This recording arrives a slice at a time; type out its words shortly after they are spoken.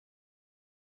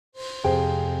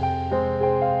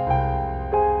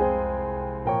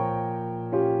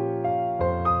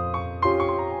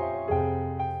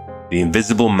The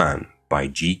Invisible Man by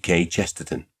G.K.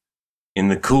 Chesterton. In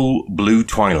the cool blue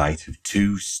twilight of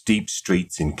two steep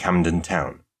streets in Camden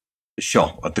Town, the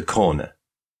shop at the corner,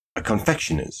 a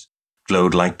confectioner's,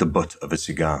 glowed like the butt of a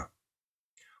cigar.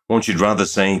 One should rather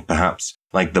say, perhaps,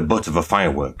 like the butt of a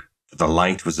firework, for the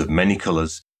light was of many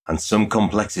colours and some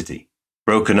complexity,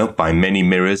 broken up by many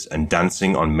mirrors and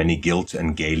dancing on many gilt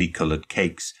and gaily coloured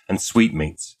cakes and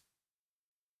sweetmeats.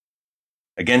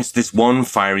 Against this one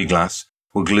fiery glass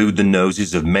were glued the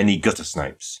noses of many gutter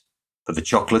snipes, for the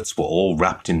chocolates were all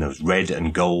wrapped in those red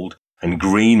and gold and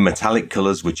green metallic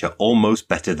colours which are almost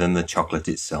better than the chocolate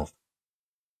itself.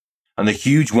 And the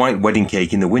huge white wedding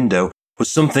cake in the window was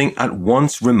something at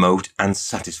once remote and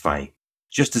satisfying,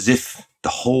 just as if the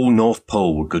whole North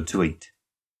Pole were good to eat.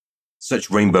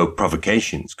 Such rainbow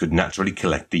provocations could naturally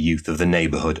collect the youth of the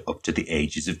neighbourhood up to the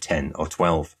ages of 10 or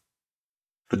 12.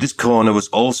 But this corner was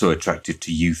also attractive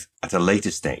to youth at a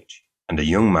later stage, and a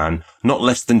young man not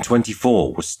less than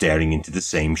 24 was staring into the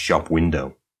same shop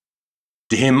window.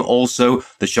 To him also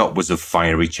the shop was of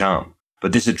fiery charm,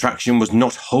 but this attraction was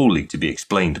not wholly to be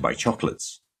explained by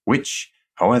chocolates, which,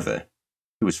 however,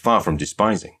 he was far from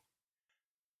despising.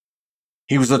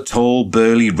 He was a tall,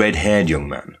 burly, red-haired young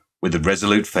man, with a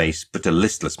resolute face but a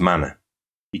listless manner.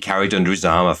 He carried under his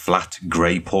arm a flat,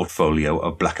 grey portfolio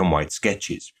of black and white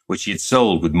sketches, which he had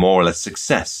sold with more or less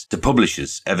success to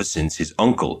publishers ever since his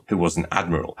uncle, who was an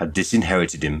admiral, had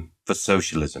disinherited him for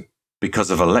socialism, because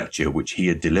of a lecture which he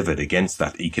had delivered against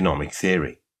that economic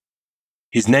theory.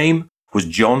 His name was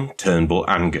John Turnbull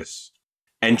Angus.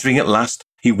 Entering at last,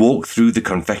 he walked through the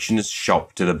confectioner's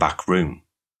shop to the back room,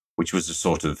 which was a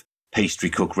sort of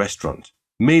pastry-cook restaurant,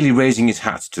 merely raising his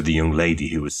hat to the young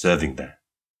lady who was serving there.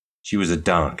 She was a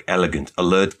dark, elegant,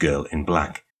 alert girl in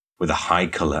black, with a high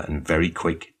colour and very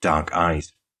quick, dark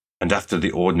eyes, and after the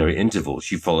ordinary interval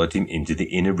she followed him into the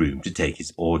inner room to take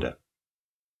his order.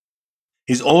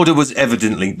 His order was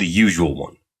evidently the usual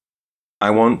one. "I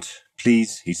want,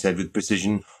 please," he said with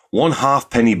precision, "one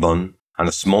halfpenny bun and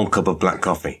a small cup of black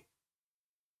coffee."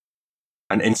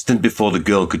 An instant before the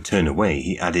girl could turn away,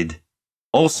 he added,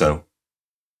 "Also,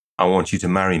 I want you to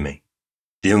marry me."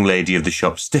 The young lady of the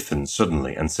shop stiffened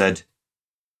suddenly and said,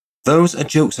 "Those are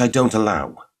jokes I don't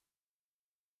allow."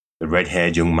 The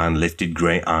red-haired young man lifted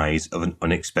grey eyes of an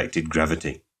unexpected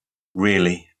gravity.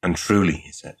 "Really and truly,"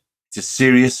 he said, "it's as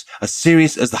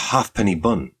serious as the halfpenny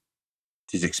bun.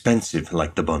 It is expensive,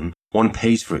 like the bun. One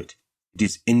pays for it. It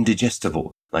is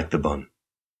indigestible, like the bun.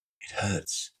 It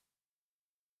hurts."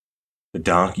 The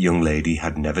dark young lady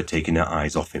had never taken her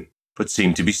eyes off him, but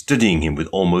seemed to be studying him with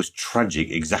almost tragic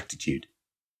exactitude.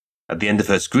 At the end of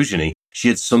her scrutiny, she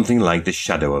had something like the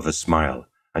shadow of a smile,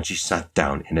 and she sat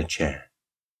down in a chair.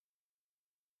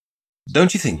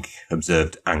 "Don't you think,"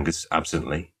 observed Angus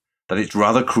absently, "that it's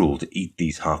rather cruel to eat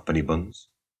these halfpenny buns?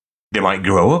 They might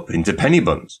grow up into penny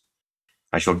buns.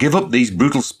 I shall give up these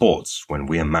brutal sports when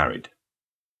we are married."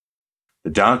 The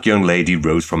dark young lady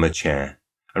rose from her chair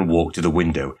and walked to the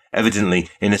window, evidently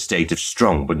in a state of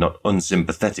strong but not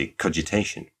unsympathetic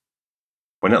cogitation.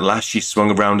 When at last she swung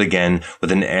around again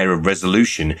with an air of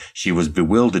resolution, she was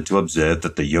bewildered to observe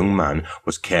that the young man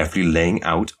was carefully laying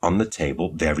out on the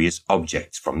table various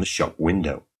objects from the shop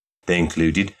window. They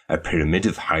included a pyramid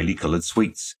of highly coloured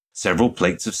sweets, several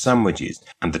plates of sandwiches,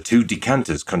 and the two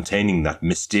decanters containing that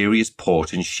mysterious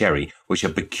port and sherry which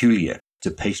are peculiar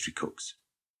to pastry cooks.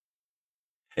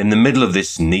 In the middle of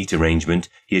this neat arrangement,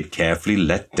 he had carefully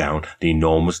let down the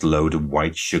enormous load of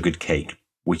white sugared cake,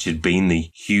 which had been the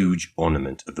huge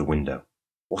ornament of the window.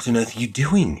 "What on earth are you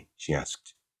doing?" she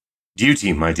asked.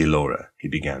 "Duty, my dear Laura," he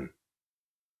began.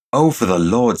 "Oh, for the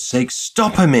Lord's sake,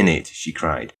 stop a minute," she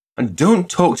cried, "and don't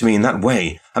talk to me in that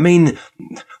way. I mean,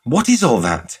 what is all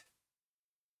that?"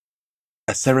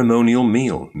 "A ceremonial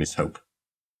meal, Miss Hope."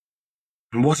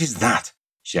 "And what is that?"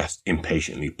 she asked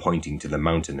impatiently, pointing to the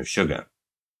mountain of sugar.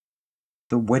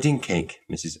 "The wedding cake,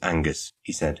 Mrs. Angus,"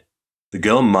 he said. The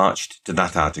girl marched to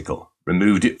that article,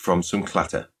 removed it from some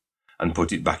clatter, and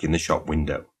put it back in the shop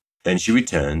window. Then she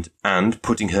returned, and,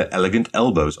 putting her elegant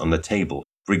elbows on the table,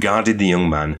 regarded the young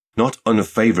man not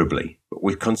unfavourably, but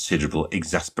with considerable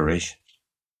exasperation.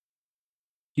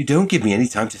 "You don't give me any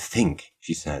time to think,"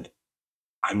 she said.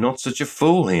 "I'm not such a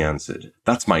fool," he answered.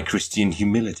 "That's my Christian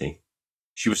humility."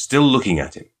 She was still looking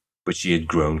at him, but she had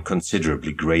grown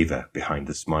considerably graver behind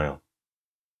the smile.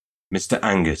 "Mr.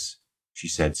 Angus," she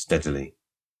said steadily,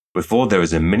 "before there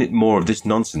is a minute more of this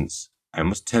nonsense, I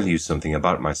must tell you something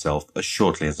about myself as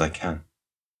shortly as I can."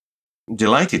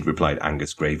 "Delighted," replied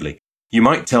Angus gravely. "You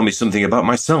might tell me something about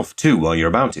myself, too, while you're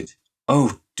about it."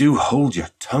 "Oh, do hold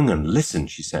your tongue and listen,"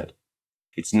 she said.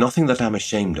 "It's nothing that I'm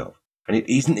ashamed of, and it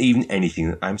isn't even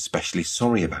anything that I'm specially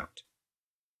sorry about.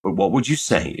 But what would you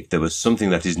say if there was something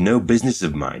that is no business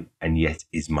of mine and yet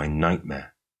is my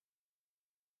nightmare?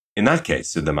 In that case,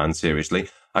 said the man seriously,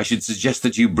 I should suggest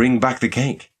that you bring back the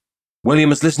cake. Well, you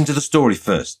must listen to the story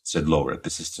first, said Laura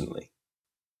persistently.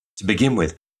 To begin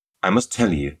with, I must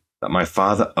tell you that my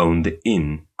father owned the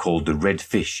inn called the Red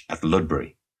Fish at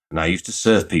Ludbury, and I used to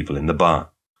serve people in the bar.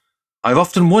 I've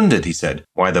often wondered, he said,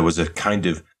 why there was a kind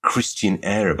of Christian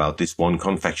air about this one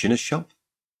confectioner's shop.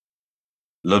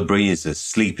 Ludbury is a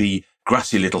sleepy,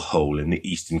 grassy little hole in the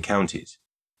eastern counties,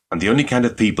 and the only kind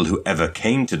of people who ever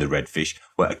came to the Red Fish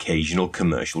were occasional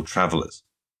commercial travellers.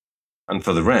 And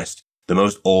for the rest, the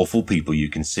most awful people you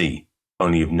can see,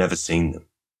 only you've never seen them.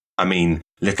 I mean,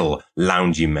 little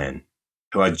loungy men,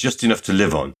 who had just enough to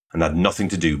live on and had nothing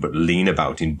to do but lean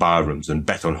about in barrooms and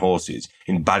bet on horses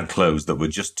in bad clothes that were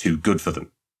just too good for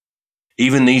them.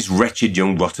 Even these wretched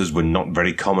young rotters were not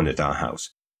very common at our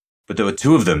house, but there were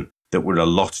two of them that were a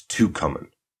lot too common.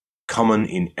 Common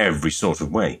in every sort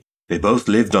of way. They both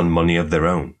lived on money of their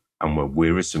own and were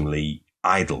wearisomely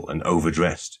idle and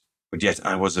overdressed, but yet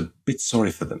I was a bit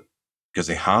sorry for them, because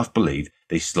I half believe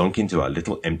they slunk into our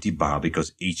little empty bar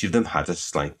because each of them had a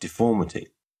slight deformity.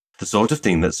 The sort of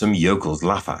thing that some yokels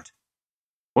laugh at.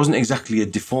 It wasn't exactly a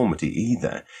deformity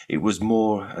either, it was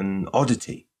more an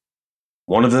oddity.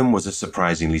 One of them was a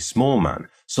surprisingly small man,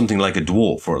 something like a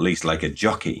dwarf or at least like a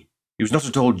jockey. He was not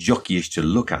at all jockeyish to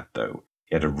look at, though.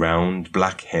 He had a round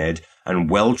black head and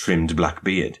well-trimmed black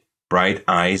beard, bright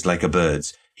eyes like a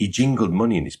bird's. He jingled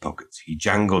money in his pockets, he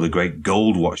jangled a great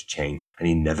gold watch chain, and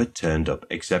he never turned up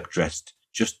except dressed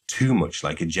just too much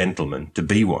like a gentleman to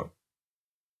be one.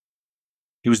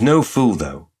 He was no fool,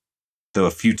 though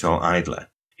a futile idler.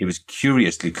 He was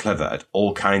curiously clever at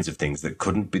all kinds of things that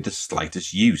couldn't be the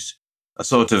slightest use. A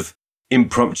sort of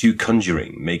impromptu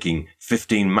conjuring, making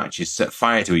 15 matches set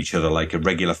fire to each other like a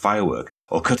regular firework,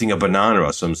 or cutting a banana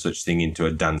or some such thing into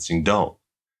a dancing doll.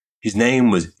 His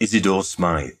name was Isidore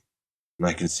Smythe, and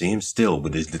I can see him still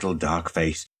with his little dark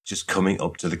face just coming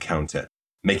up to the counter,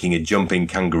 making a jumping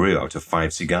kangaroo out of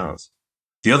 5 cigars.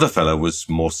 The other fellow was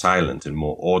more silent and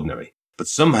more ordinary, but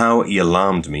somehow he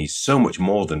alarmed me so much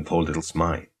more than poor little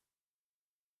Smythe.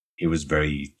 He was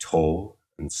very tall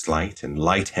and slight and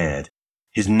light-haired.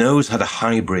 His nose had a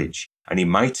high bridge, and he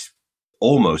might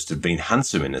almost have been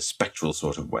handsome in a spectral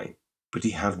sort of way, but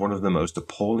he had one of the most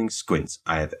appalling squints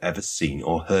I have ever seen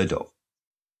or heard of.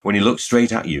 When he looked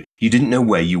straight at you, you didn't know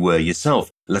where you were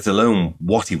yourself, let alone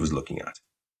what he was looking at.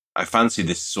 I fancy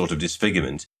this sort of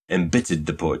disfigurement embittered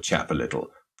the poor chap a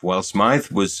little, for while Smythe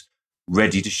was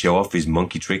ready to show off his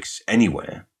monkey tricks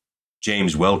anywhere,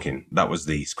 James Welkin, that was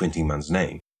the squinting man's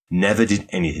name, never did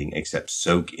anything except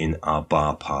soak in our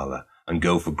bar parlour and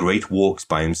go for great walks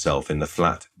by himself in the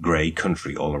flat, grey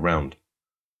country all around.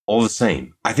 All the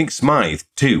same, I think Smythe,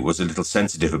 too, was a little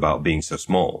sensitive about being so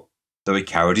small, though he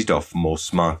carried it off more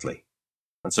smartly.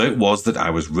 And so it was that I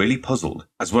was really puzzled,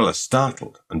 as well as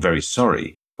startled, and very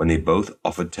sorry when they both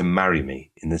offered to marry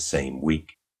me in the same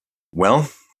week. Well,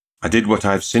 I did what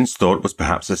I've since thought was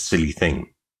perhaps a silly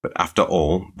thing, but after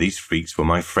all, these freaks were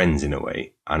my friends in a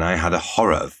way, and I had a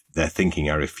horror of their thinking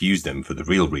I refused them for the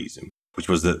real reason, which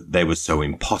was that they were so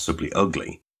impossibly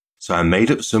ugly. So I made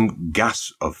up some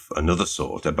gas of another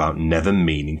sort about never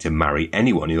meaning to marry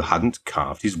anyone who hadn't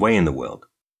carved his way in the world.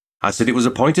 I said it was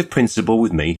a point of principle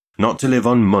with me not to live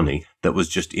on money that was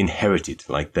just inherited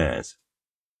like theirs.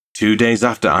 2 days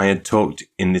after I had talked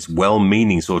in this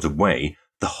well-meaning sort of way,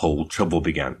 the whole trouble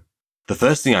began. The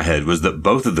first thing I heard was that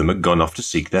both of them had gone off to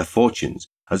seek their fortunes,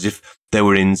 as if they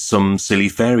were in some silly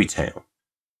fairy tale.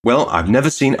 Well, I've never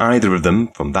seen either of them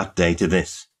from that day to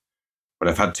this. But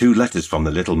I've had 2 letters from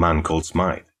the little man called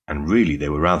Smythe, and really they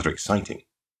were rather exciting.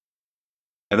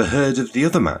 Ever heard of the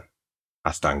other man?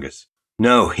 Asked Angus.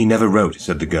 No, he never wrote,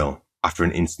 said the girl, after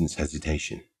an instant's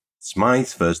hesitation.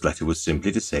 Smythe's first letter was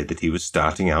simply to say that he was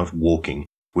starting out walking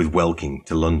with Welkin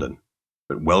to London.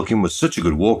 But Welkin was such a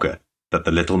good walker that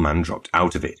the little man dropped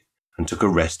out of it, and took a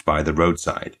rest by the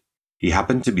roadside. He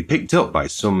happened to be picked up by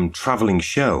some travelling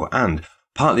show, and,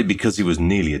 partly because he was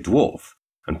nearly a dwarf,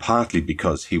 and partly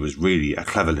because he was really a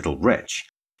clever little wretch,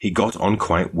 he got on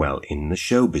quite well in the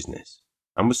show business,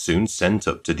 and was soon sent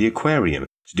up to the aquarium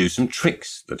to do some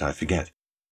tricks that I forget.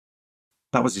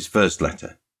 That was his first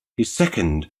letter. His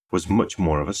second was much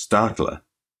more of a startler,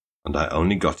 and I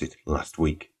only got it last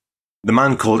week. The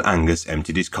man called Angus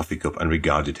emptied his coffee cup and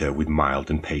regarded her with mild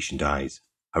and patient eyes.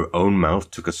 Her own mouth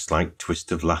took a slight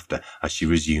twist of laughter as she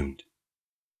resumed.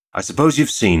 I suppose you've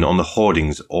seen on the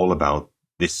hoardings all about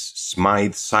this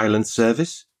Smythe Silent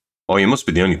Service? Or you must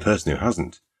be the only person who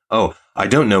hasn't. Oh, I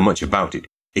don't know much about it,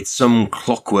 It's some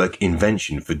clockwork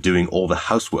invention for doing all the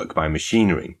housework by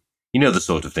machinery. You know the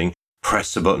sort of thing.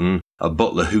 Press a button, a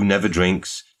butler who never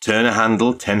drinks, turn a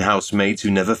handle, 10 housemaids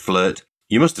who never flirt.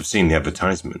 You must have seen the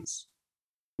advertisements.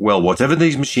 Well, whatever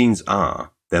these machines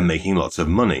are, they're making lots of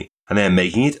money, and they're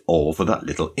making it all for that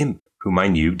little imp whom I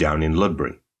knew down in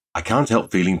Ludbury. I can't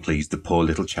help feeling pleased the poor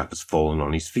little chap has fallen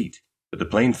on his feet, but the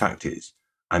plain fact is,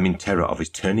 I'm in terror of his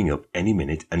turning up any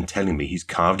minute and telling me he's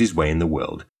carved his way in the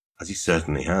world, as he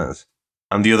certainly has.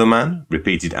 And the other man?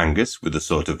 Repeated Angus with a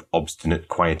sort of obstinate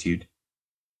quietude.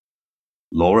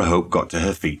 Laura Hope got to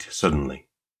her feet suddenly.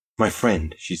 My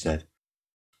friend, she said,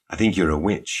 I think you're a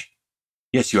witch.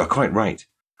 Yes, you are quite right.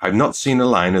 I've not seen a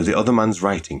line of the other man's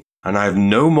writing, and I have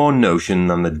no more notion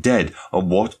than the dead of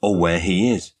what or where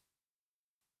he is.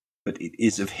 But it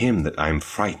is of him that I am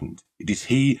frightened. It is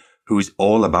he who is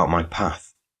all about my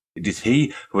path. It is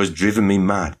he who has driven me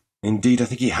mad. Indeed, I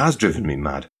think he has driven me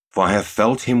mad, for I have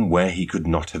felt him where he could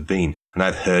not have been, and I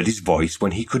have heard his voice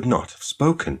when he could not have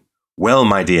spoken. Well,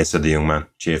 my dear, said the young man,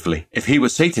 cheerfully, if he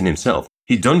was Satan himself,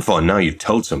 he's done for now you've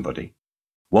told somebody.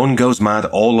 One goes mad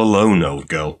all alone, old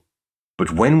girl.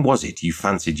 But when was it you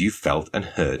fancied you felt and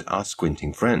heard our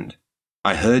squinting friend?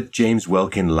 I heard James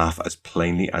Welkin laugh as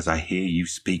plainly as I hear you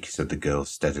speak, said the girl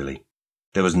steadily.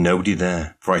 There was nobody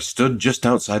there, for I stood just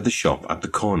outside the shop at the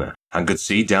corner and could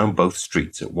see down both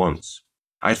streets at once.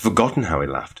 I had forgotten how he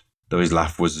laughed, though his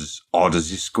laugh was as odd as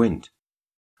his squint.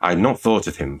 I had not thought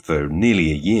of him for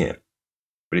nearly a year,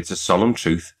 but it's a solemn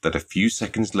truth that a few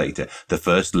seconds later the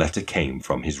first letter came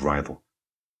from his rival.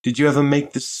 Did you ever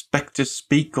make the spectre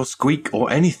speak or squeak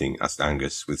or anything? Asked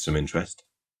Angus with some interest.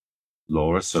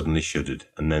 Laura suddenly shuddered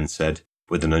and then said,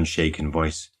 with an unshaken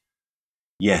voice,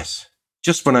 Yes,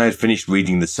 just when I had finished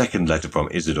reading the second letter from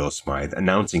Isidore Smythe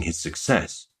announcing his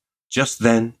success, just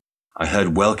then I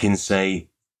heard Welkin say,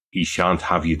 He shan't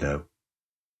have you, though.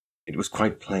 It was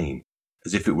quite plain,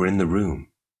 as if it were in the room.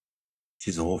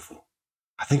 'Tis awful.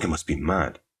 I think I must be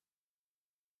mad.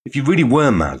 If you really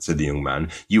were mad, said the young man,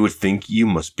 you would think you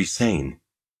must be sane.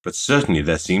 But certainly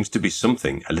there seems to be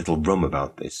something a little rum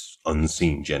about this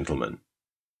unseen gentleman.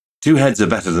 2 heads are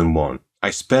better than one.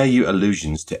 I spare you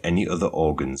allusions to any other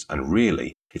organs, and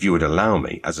really, if you would allow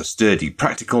me, as a sturdy,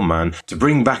 practical man, to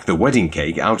bring back the wedding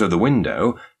cake out of the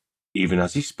window. Even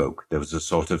as he spoke, there was a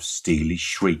sort of steely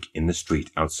shriek in the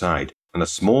street outside, and a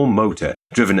small motor,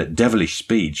 driven at devilish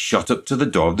speed, shot up to the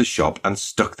door of the shop and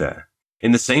stuck there.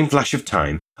 In the same flash of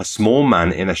time, a small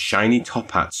man in a shiny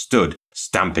top hat stood,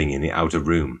 stamping in the outer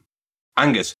room.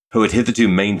 Angus, who had hitherto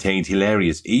maintained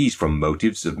hilarious ease from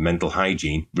motives of mental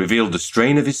hygiene, revealed the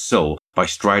strain of his soul by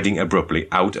striding abruptly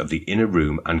out of the inner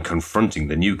room and confronting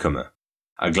the newcomer.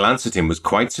 A glance at him was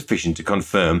quite sufficient to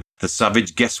confirm the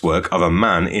savage guesswork of a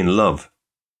man in love.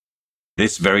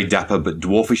 This very dapper but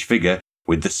dwarfish figure,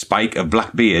 with the spike of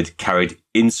black beard, carried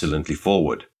insolently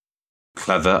forward.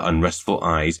 Clever, unrestful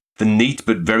eyes, the neat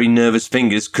but very nervous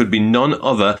fingers could be none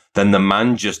other than the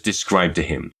man just described to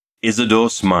him. Isidore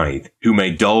Smythe, who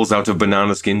made dolls out of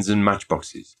banana skins and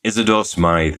matchboxes. Isidore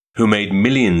Smythe, who made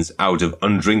millions out of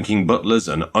undrinking butlers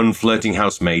and unflirting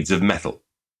housemaids of metal.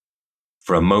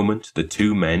 For a moment, the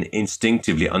 2 men,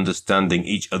 instinctively understanding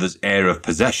each other's air of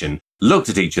possession, looked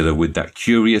at each other with that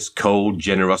curious cold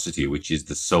generosity which is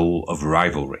the soul of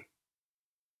rivalry.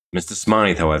 Mr.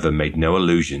 Smythe, however, made no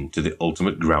allusion to the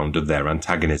ultimate ground of their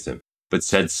antagonism, but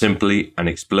said simply and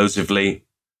explosively,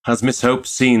 Has Miss Hope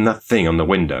seen that thing on the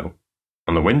window?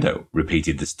 On the window,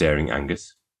 repeated the staring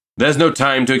Angus. There's no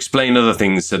time to explain other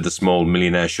things, said the small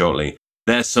millionaire shortly.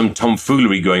 There's some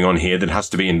tomfoolery going on here that has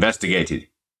to be investigated.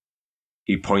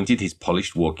 He pointed his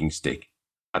polished walking stick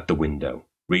at the window,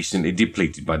 recently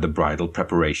depleted by the bridal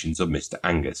preparations of Mr.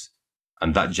 Angus,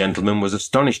 and that gentleman was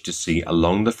astonished to see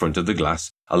along the front of the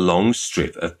glass a long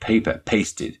strip of paper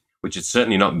pasted, which had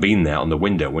certainly not been there on the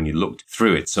window when he looked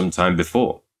through it some time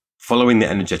before. Following the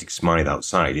energetic Smythe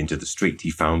outside into the street, he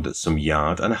found that some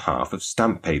yard and a half of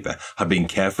stamp paper had been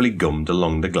carefully gummed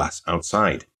along the glass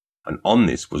outside, and on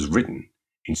this was written,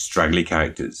 in straggly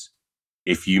characters,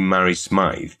 If you marry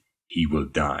Smythe, he will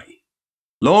die.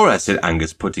 Laura, said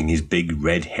Angus, putting his big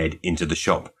red head into the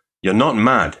shop, you're not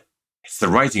mad. It's the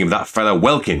writing of that fellow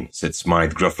Welkin, said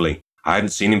Smythe gruffly. I haven't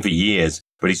seen him for years,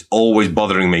 but he's always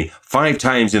bothering me. 5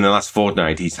 times in the last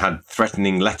fortnight he's had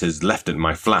threatening letters left at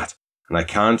my flat, and I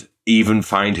can't even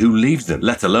find who leaves them,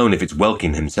 let alone if it's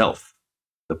Welkin himself.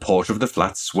 The porter of the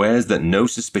flat swears that no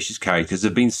suspicious characters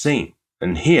have been seen,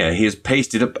 and here he has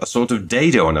pasted up a sort of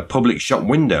dado on a public shop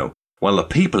window, while the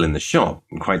people in the shop—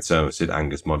 Quite so, said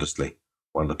Angus modestly,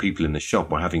 while the people in the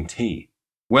shop were having tea.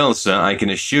 Well, sir, I can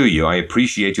assure you I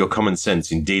appreciate your common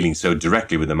sense in dealing so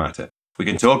directly with the matter, We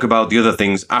can talk about the other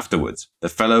things afterwards. The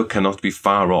fellow cannot be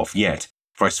far off yet,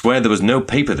 for I swear there was no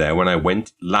paper there when I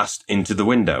went last into the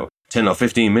window, 10 or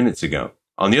 15 minutes ago.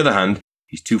 On the other hand,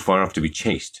 he's too far off to be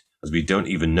chased, as we don't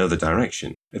even know the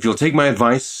direction. If you'll take my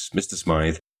advice, Mr.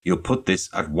 Smythe, you'll put this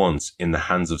at once in the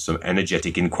hands of some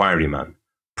energetic inquiry man,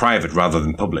 private rather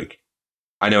than public.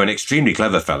 I know an extremely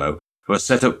clever fellow who has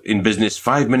set up in business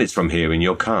 5 minutes from here in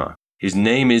your car. His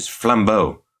name is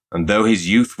Flambeau, and though his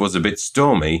youth was a bit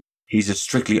stormy, he's a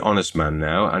strictly honest man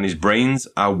now, and his brains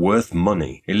are worth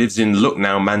money. He lives in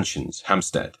Lucknow Mansions,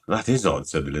 Hampstead. That is odd,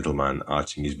 said the little man,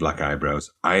 arching his black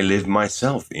eyebrows. I live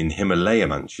myself in Himalaya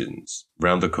Mansions,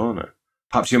 round the corner.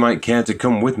 Perhaps you might care to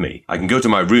come with me. I can go to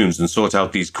my rooms and sort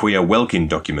out these queer Welkin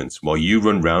documents while you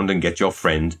run round and get your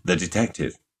friend, the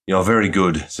detective. You're very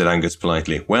good, said Angus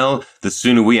politely. Well, the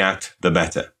sooner we act, the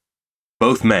better.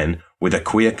 Both men, with a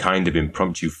queer kind of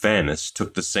impromptu fairness,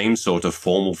 took the same sort of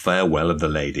formal farewell of the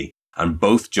lady, and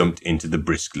both jumped into the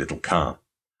brisk little car.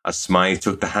 As Smythe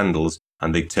took the handles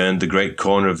and they turned the great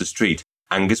corner of the street,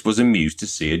 Angus was amused to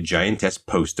see a giantess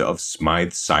poster of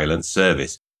Smythe's Silent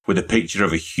Service, with a picture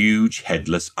of a huge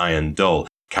headless iron doll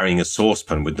carrying a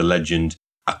saucepan with the legend,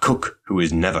 "A cook who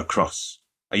is never cross."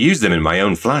 I use them in my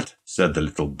own flat, said the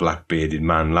little black-bearded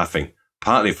man, laughing,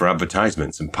 partly for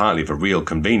advertisements and partly for real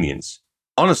convenience.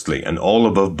 Honestly, and all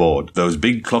above board, those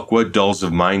big clockwork dolls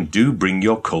of mine do bring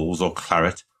your coals or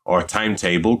claret or a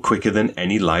timetable quicker than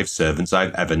any live servants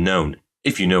I've ever known,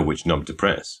 if you know which knob to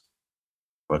press.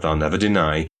 But I'll never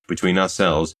deny, between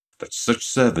ourselves, that such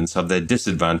servants have their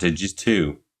disadvantages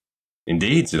too.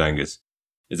 Indeed, said Angus.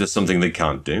 Is there something they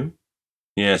can't do?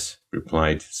 Yes,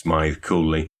 replied Smythe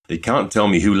coolly. They can't tell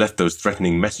me who left those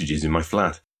threatening messages in my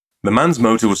flat. The man's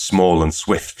motor was small and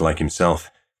swift like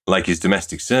himself. Like his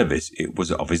domestic service, it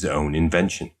was of his own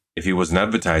invention. If he was an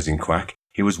advertising quack,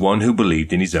 he was one who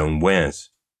believed in his own wares.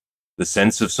 The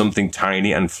sense of something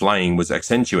tiny and flying was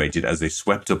accentuated as they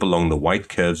swept up along the white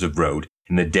curves of road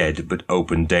in the dead but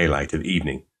open daylight of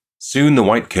evening. Soon the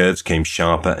white curves came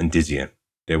sharper and dizzier.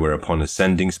 They were upon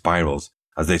ascending spirals,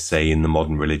 as they say in the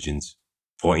modern religions.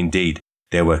 For indeed,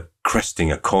 they were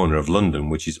cresting a corner of London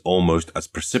which is almost as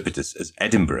precipitous as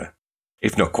Edinburgh,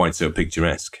 if not quite so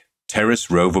picturesque.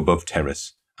 Terrace rose above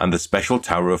terrace, and the special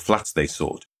tower of flats they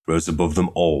sought rose above them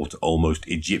all to almost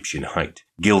Egyptian height,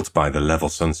 gilt by the level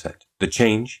sunset. The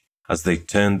change, as they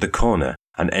turned the corner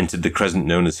and entered the crescent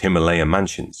known as Himalaya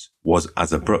Mansions, was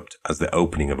as abrupt as the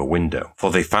opening of a window, for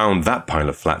they found that pile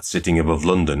of flats sitting above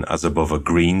London as above a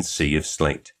green sea of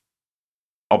slate.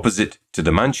 Opposite to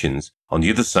the mansions, on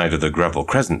the other side of the gravel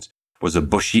crescent, was a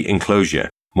bushy enclosure,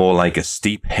 more like a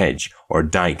steep hedge or a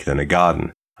dike than a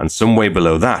garden, and some way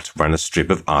below that ran a strip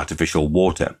of artificial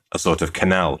water, a sort of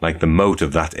canal like the moat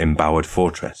of that embowered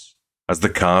fortress. As the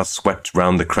car swept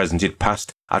round the crescent it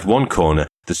passed, at one corner,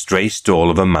 the stray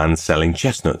stall of a man selling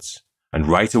chestnuts, and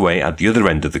right away at the other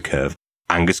end of the curve,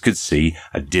 Angus could see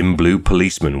a dim blue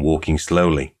policeman walking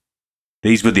slowly.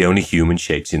 These were the only human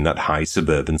shapes in that high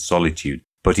suburban solitude,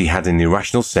 but he had an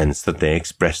irrational sense that they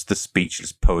expressed the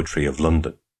speechless poetry of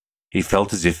London. He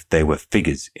felt as if they were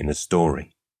figures in a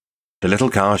story. The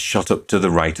little car shot up to the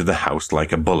right of the house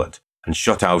like a bullet, and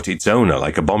shot out its owner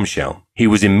like a bombshell. He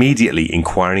was immediately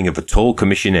inquiring of a tall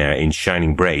commissionaire in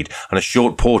shining braid and a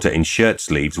short porter in shirt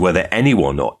sleeves whether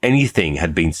anyone or anything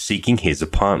had been seeking his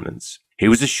apartments. He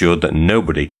was assured that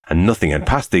nobody and nothing had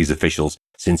passed these officials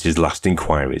since his last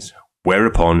inquiries,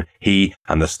 whereupon he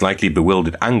and the slightly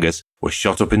bewildered Angus were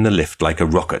shot up in the lift like a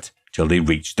rocket till they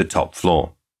reached the top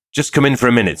floor. Just come in for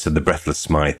a minute, said the breathless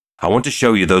Smythe. I want to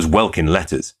show you those Welkin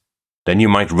letters. Then you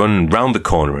might run round the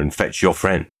corner and fetch your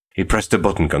friend. He pressed a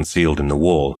button concealed in the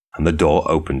wall, and the door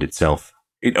opened itself.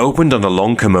 It opened on a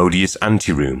long commodious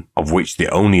anteroom, of which the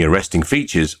only arresting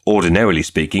features, ordinarily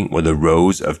speaking, were the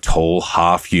rows of tall,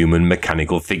 half-human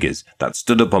mechanical figures that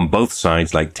stood up on both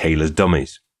sides like tailor's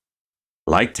dummies.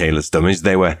 Like tailor's dummies,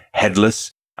 they were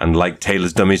headless, and like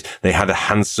tailor's dummies, they had a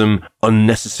handsome,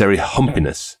 unnecessary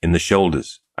humpiness in the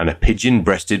shoulders, and a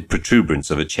pigeon-breasted protuberance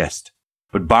of a chest.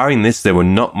 But barring this, they were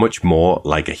not much more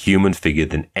like a human figure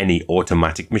than any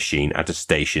automatic machine at a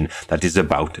station that is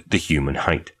about the human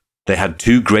height. They had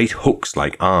two great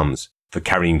hooks-like arms for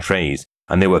carrying trays,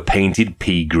 and they were painted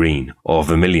pea green, or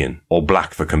vermilion, or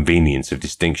black for convenience of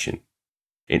distinction.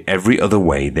 In every other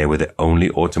way, they were the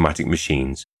only automatic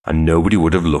machines, and nobody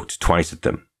would have looked twice at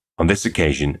them. On this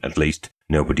occasion, at least,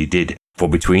 nobody did, for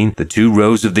between the two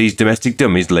rows of these domestic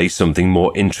dummies lay something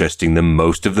more interesting than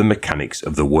most of the mechanics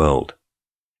of the world.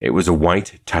 It was a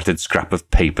white, tattered scrap of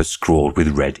paper scrawled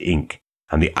with red ink,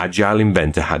 and the agile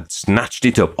inventor had snatched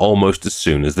it up almost as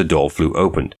soon as the door flew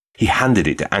open. He handed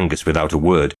it to Angus without a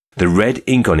word, The red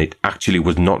ink on it actually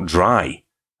was not dry,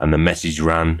 and the message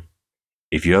ran,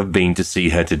 "If you have been to see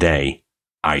her today,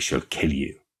 I shall kill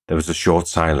you." There was a short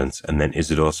silence, and then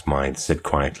Isidore Smythe said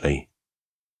quietly,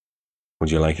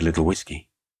 "Would you like a little whiskey?"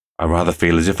 "I rather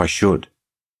feel as if I should."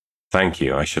 "Thank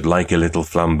you, I should like a little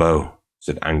flambeau,"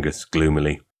 said Angus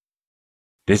gloomily.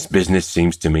 "This business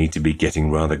seems to me to be getting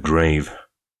rather grave.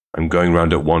 I'm going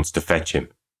round at once to fetch him."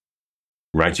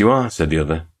 "Right you are," said the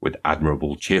other, with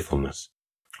admirable cheerfulness.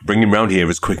 "Bring him round here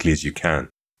as quickly as you can."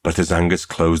 But as Angus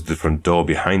closed the front door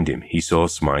behind him, he saw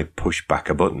Smythe push back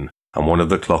a button, and one of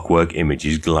the clockwork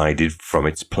images glided from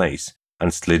its place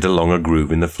and slid along a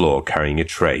groove in the floor carrying a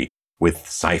tray with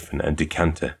siphon and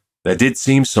decanter. There did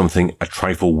seem something a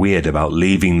trifle weird about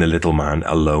leaving the little man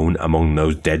alone among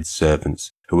those dead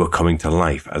servants who were coming to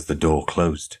life as the door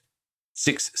closed.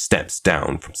 6 steps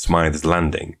down from Smythe's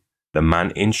landing, the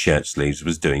man in shirt sleeves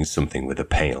was doing something with a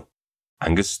pail.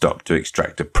 Angus stopped to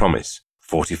extract a promise,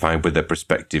 fortified with a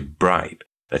prospective bribe,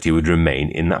 that he would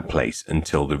remain in that place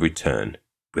until the return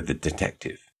with the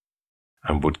detective,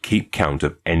 and would keep count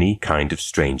of any kind of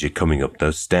stranger coming up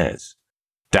those stairs.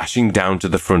 Dashing down to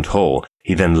the front hall,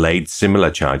 he then laid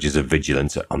similar charges of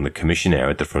vigilance on the commissionaire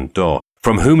at the front door,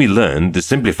 from whom he learned the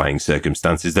simplifying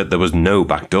circumstances that there was no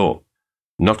back door.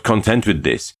 Not content with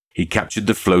this, he captured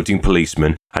the floating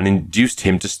policeman and induced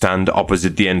him to stand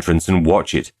opposite the entrance and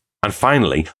watch it, and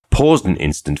finally paused an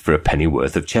instant for a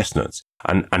pennyworth of chestnuts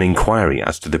and an inquiry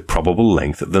as to the probable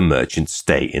length of the merchant's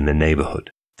stay in the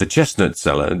neighbourhood. The chestnut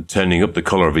seller, turning up the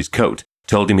collar of his coat,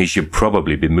 told him he should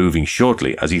probably be moving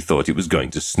shortly, as he thought it was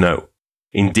going to snow.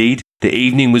 Indeed, the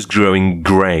evening was growing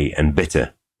grey and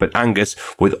bitter, but Angus,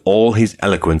 with all his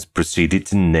eloquence, proceeded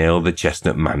to nail the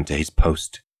chestnut man to his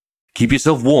post. "Keep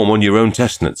yourself warm on your own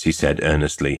chestnuts," he said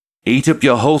earnestly. "Eat up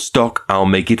your whole stock, I'll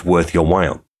make it worth your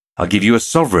while. I'll give you a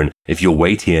sovereign if you'll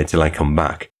wait here till I come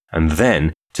back, and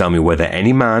then tell me whether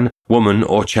any man, woman,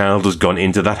 or child has gone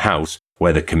into that house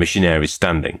where the commissionaire is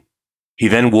standing." He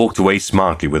then walked away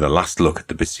smartly with a last look at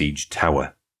the besieged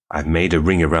tower. "I've made a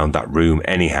ring around that room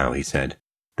anyhow," he said.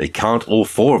 "They can't all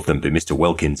 4 of them be Mr.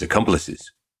 Welkin's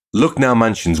accomplices." Lucknow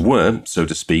Mansions were, so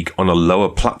to speak, on a lower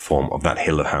platform of that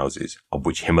hill of houses, of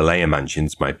which Himalaya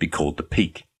Mansions might be called the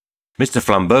peak. Mr.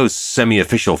 Flambeau's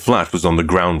semi-official flat was on the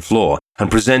ground floor and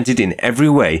presented in every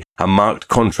way a marked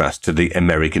contrast to the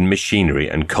American machinery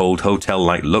and cold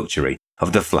hotel-like luxury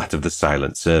of the flat of the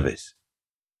silent service.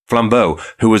 Flambeau,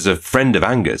 who was a friend of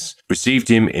Angus, received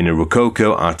him in a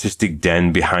rococo artistic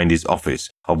den behind his office,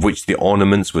 of which the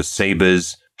ornaments were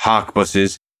sabres,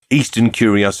 harquebuses, Eastern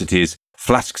curiosities,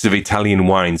 flasks of Italian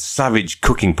wine, savage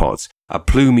cooking pots, a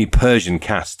plumy Persian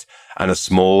cast, and a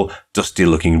small,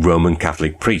 dusty-looking Roman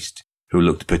Catholic priest, who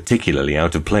looked particularly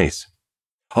out of place.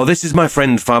 "Oh, this is my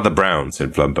friend Father Brown,"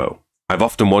 said Flambeau. "I've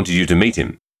often wanted you to meet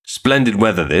him. Splendid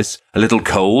weather this, a little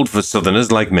cold for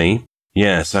southerners like me."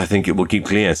 "Yes, I think it will keep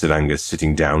clear," said Angus,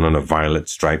 sitting down on a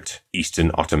violet-striped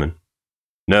Eastern ottoman.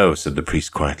 "No," said the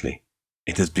priest quietly.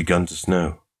 "It has begun to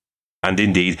snow." And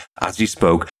indeed, as he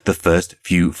spoke, the first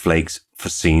few flakes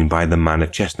foreseen by the man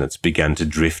of chestnuts began to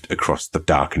drift across the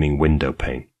darkening window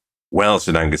pane. "Well,"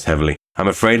 said Angus heavily, "I'm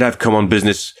afraid I've come on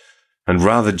business, and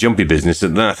rather jumpy business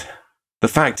at that. The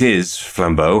fact is,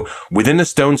 Flambeau, within a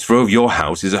stone's throw of your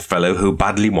house is a fellow who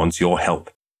badly wants your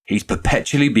help. He's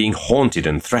perpetually being haunted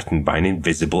and threatened by an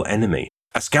invisible enemy,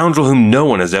 a scoundrel whom no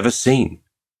one has ever seen."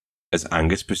 As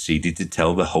Angus proceeded to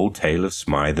tell the whole tale of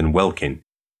Smythe and Welkin,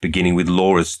 beginning with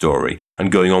Laura's story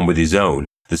and going on with his own,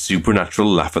 the supernatural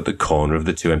laugh at the corner of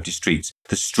the 2 empty streets,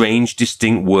 the strange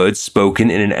distinct words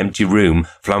spoken in an empty room,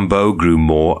 Flambeau grew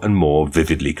more and more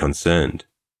vividly concerned,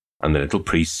 and the little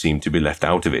priest seemed to be left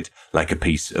out of it like a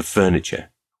piece of furniture.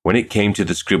 When it came to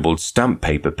the scribbled stamp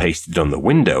paper pasted on the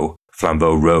window,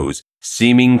 Flambeau rose,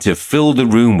 seeming to fill the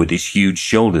room with his huge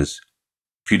shoulders.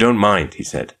 "If you don't mind," he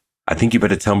said, "I think you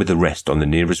better tell me the rest on the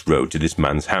nearest road to this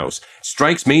man's house. It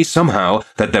strikes me, somehow,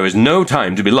 that there is no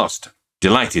time to be lost."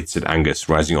 "Delighted," said Angus,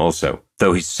 rising also,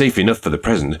 "though he's safe enough for the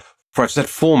present, for I've set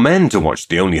 4 men to watch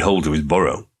the only hole to his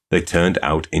burrow." They turned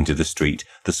out into the street,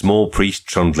 the small priest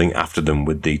trundling after them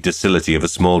with the docility of a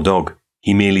small dog.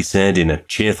 He merely said in a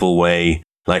cheerful way,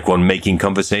 like one making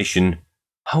conversation,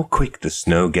 "How quick the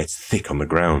snow gets thick on the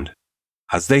ground."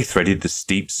 As they threaded the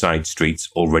steep side streets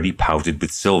already powdered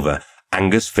with silver,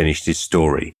 Angus finished his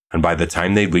story, and by the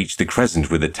time they reached the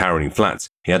crescent with the towering flats,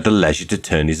 he had the leisure to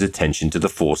turn his attention to the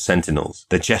 4 sentinels.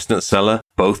 The chestnut seller,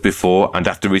 both before and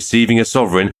after receiving a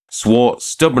sovereign, swore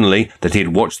stubbornly that he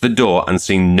had watched the door and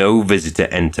seen no visitor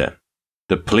enter.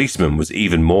 The policeman was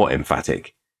even more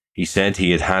emphatic. He said he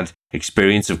had had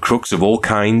experience of crooks of all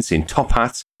kinds, in top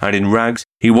hats and in rags.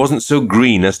 He wasn't so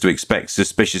green as to expect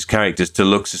suspicious characters to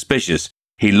look suspicious.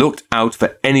 He looked out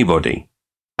for anybody.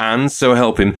 And, so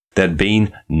help him, there'd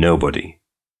been nobody.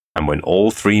 And when all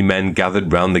three men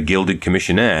gathered round the gilded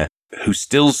commissionaire, who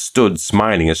still stood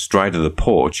smiling astride of the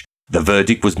porch, the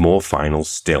verdict was more final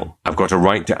still. "I've got a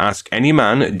right to ask any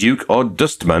man, duke or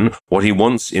dustman, what he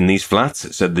wants in these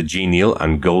flats," said the genial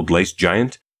and gold-laced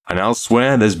giant, "and I'll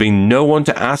swear there's been no one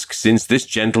to ask since this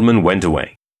gentleman went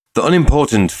away." The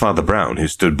unimportant Father Brown, who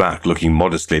stood back looking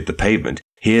modestly at the pavement,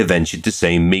 here ventured to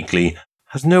say meekly,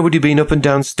 "Has nobody been up and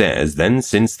down stairs, then,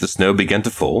 since the snow began to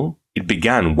fall? It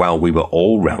began while we were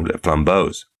all round at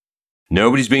Flambeau's."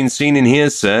 "Nobody's been seen in here,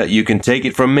 sir. You can take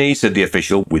it from me," said the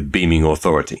official with beaming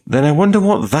authority. "Then I wonder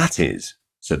what that is,"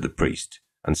 said the priest,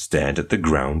 and stared at the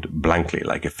ground blankly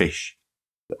like a fish.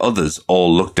 The others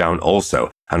all looked down also,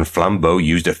 and Flambeau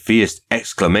used a fierce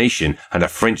exclamation and a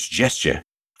French gesture,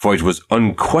 for it was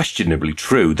unquestionably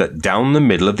true that down the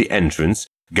middle of the entrance,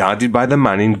 guarded by the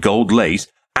man in gold lace,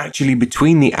 actually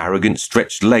between the arrogant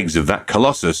stretched legs of that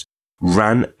colossus,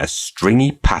 ran a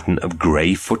stringy pattern of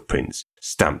grey footprints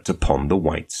stamped upon the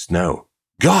white snow.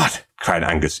 "God!" cried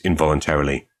Angus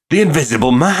involuntarily. "The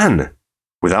Invisible Man!"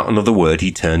 Without another word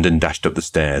he turned and dashed up the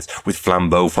stairs, with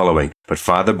Flambeau following, but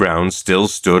Father Brown still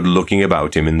stood looking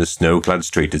about him in the snow-clad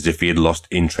street as if he had lost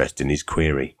interest in his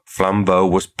query. Flambeau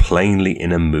was plainly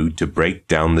in a mood to break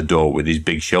down the door with his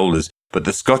big shoulders, but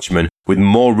the Scotchman, with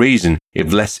more reason,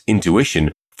 if less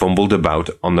intuition, fumbled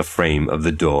about on the frame of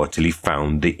the door till he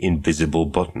found the invisible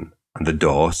button, and the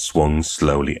door swung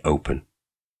slowly open.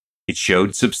 It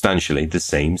showed substantially the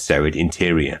same serried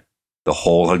interior. The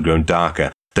hall had grown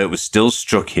darker, though it was still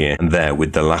struck here and there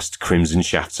with the last crimson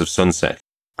shafts of sunset,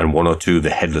 and one or two of the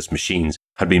headless machines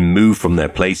had been moved from their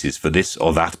places for this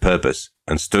or that purpose,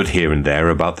 and stood here and there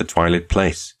about the twilit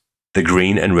place. The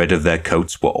green and red of their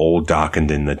coats were all darkened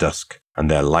in the dusk,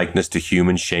 and their likeness to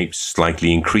human shapes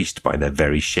slightly increased by their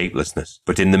very shapelessness.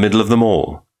 But in the middle of them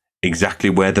all, exactly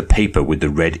where the paper with the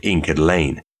red ink had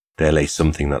lain, there lay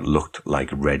something that looked like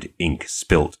red ink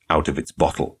spilt out of its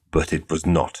bottle, but it was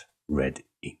not red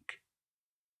ink.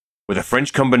 With a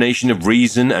French combination of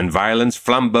reason and violence,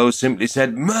 Flambeau simply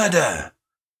said, "Murder!"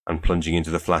 and plunging into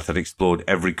the flat had explored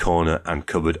every corner and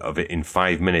cupboard of it in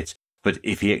 5 minutes, but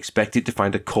if he expected to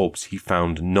find a corpse, he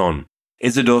found none.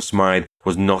 Isidore Smythe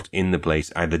was not in the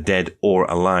place, either dead or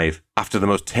alive. After the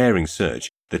most tearing search,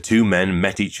 the two men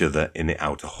met each other in the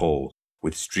outer hall,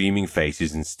 with streaming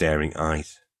faces and staring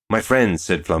eyes. "My friends,"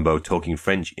 said Flambeau, talking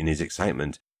French in his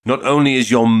excitement, "not only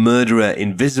is your murderer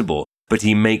invisible, but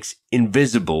he makes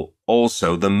invisible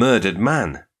also the murdered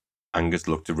man." Angus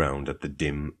looked around at the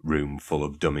dim room full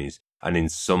of dummies, and in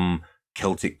some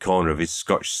Celtic corner of his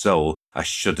Scotch soul a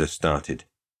shudder started.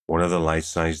 One of the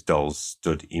life-sized dolls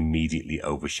stood immediately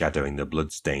overshadowing the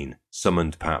bloodstain,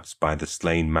 summoned perhaps by the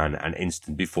slain man an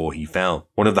instant before he fell.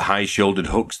 One of the high-shouldered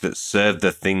hooks that served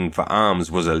the thing for arms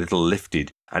was a little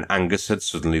lifted, and Angus had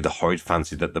suddenly the horrid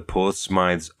fancy that the poor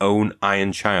Smythe's own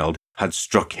iron child had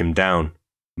struck him down.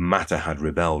 Matter had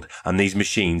rebelled, and these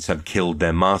machines had killed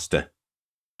their master.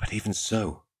 But even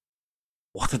so,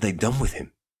 what had they done with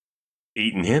him?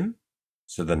 "Eaten him?"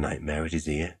 said the nightmare at his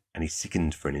ear, and he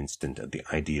sickened for an instant at the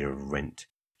idea of rent,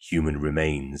 human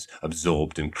remains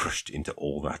absorbed and crushed into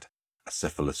all that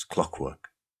acephalous clockwork.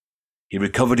 He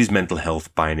recovered his mental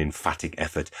health by an emphatic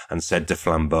effort and said to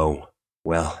Flambeau,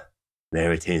 "Well,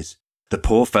 there it is. The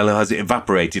poor fellow has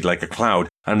evaporated like a cloud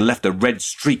and left a red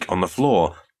streak on the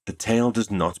floor. The tale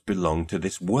does not belong to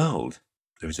this world."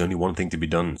 "There is only one thing to be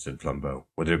done," said Flambeau.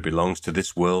 "Whether it belongs to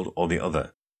this world or the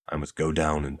other, I must go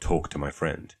down and talk to my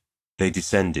friend." They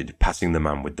descended, passing the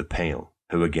man with the pail,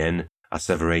 who again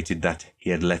asseverated that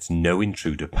he had let no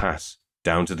intruder pass,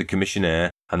 down to the commissionaire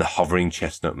and the hovering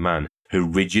chestnut man, who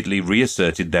rigidly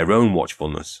reasserted their own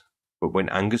watchfulness. But when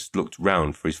Angus looked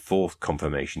round for his fourth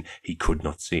confirmation, he could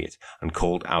not see it, and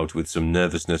called out with some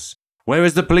nervousness, "Where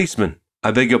is the policeman?" "I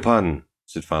beg your pardon,"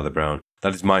 said Father Brown.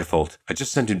 "That is my fault. I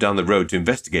just sent him down the road to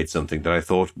investigate something that I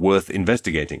thought worth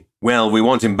investigating." "Well, we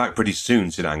want him back pretty soon,"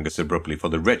 said Angus abruptly, "for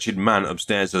the wretched man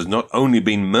upstairs has not only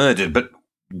been murdered, but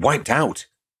wiped out."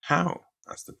 "How?"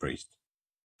 asked the priest.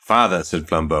 "Father," said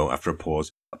Flambeau after a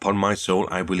pause, "upon my soul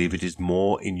I believe it is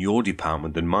more in your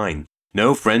department than mine.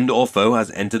 No friend or foe has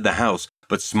entered the house,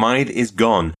 but Smythe is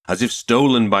gone, as if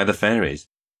stolen by the fairies.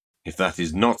 If that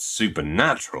is not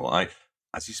supernatural,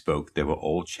 As he spoke, they were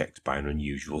all checked by an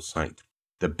unusual sight.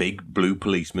 The big blue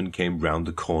policeman came round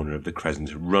the corner of the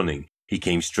crescent, running. He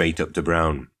came straight up to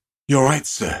Brown. "You're right,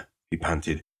 sir," he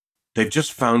panted. "They've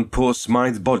just found poor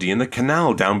Smythe's body in the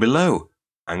canal down below."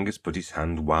 Angus put his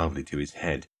hand wildly to his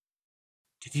head.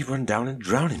 "Did he run down and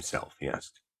drown himself?" he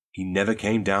asked. "He never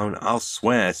came down, I'll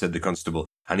swear," said the constable,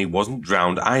 "and he wasn't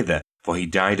drowned either, for he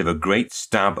died of a great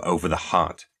stab over the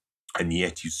heart." "And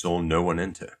yet you saw no one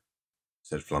enter,"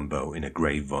 said Flambeau in a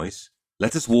grave voice.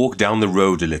 "Let us walk down the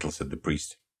road a little," said the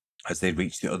priest. As they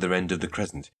reached the other end of the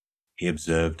crescent, he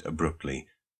observed abruptly,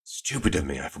 "Stupid of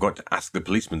me, I forgot to ask the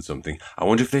policeman something. I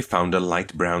wonder if they found a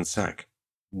light brown sack."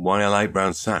 "Why a light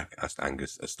brown sack?" asked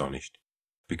Angus, astonished.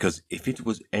 "Because if it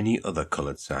was any other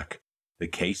coloured sack, the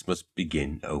case must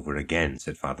begin over again,"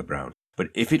 said Father Brown. "But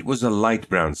if it was a light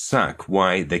brown sack,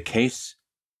 why, the case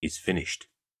is finished."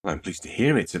 "I'm pleased to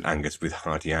hear it," said Angus with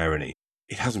hearty irony.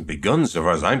 "It hasn't begun, so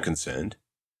far as I'm concerned."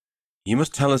 "You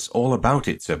must tell us all about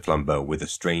it," said Flambeau with a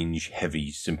strange,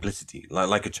 heavy simplicity,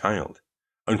 like a child.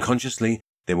 Unconsciously,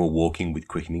 they were walking with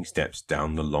quickening steps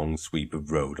down the long sweep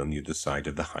of road on the other side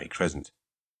of the high crescent,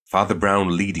 Father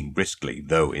Brown leading briskly,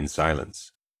 though in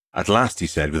silence. At last he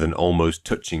said with an almost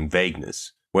touching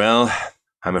vagueness, "Well,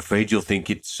 I'm afraid you'll think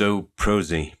it so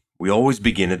prosy. We always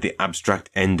begin at the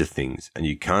abstract end of things, and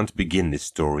you can't begin this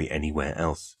story anywhere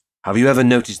else. Have you ever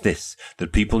noticed this,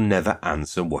 that people never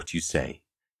answer what you say?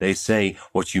 They say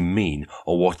what you mean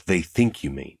or what they think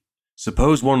you mean.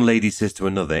 Suppose one lady says to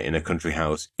another in a country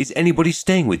house, 'Is anybody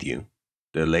staying with you?'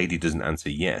 The lady doesn't answer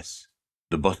yes.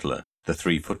 The butler, the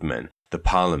 3 footmen, the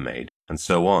parlour-maid, and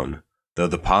so on, though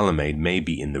the parlour-maid may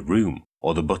be in the room,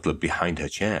 or the butler behind her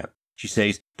chair. She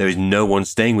says, 'There is no one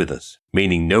staying with us,'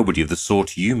 meaning nobody of the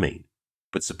sort you mean.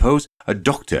 But suppose a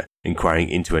doctor inquiring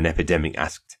into an epidemic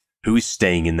asked, 'Who is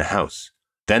staying in the house?'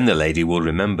 Then the lady will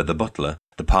remember the butler,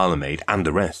 the parlour-maid, and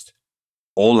the rest.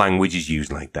 All language is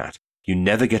used like that. You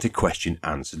never get a question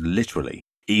answered literally,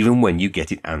 even when you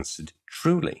get it answered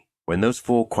truly. When those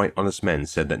 4 quite honest men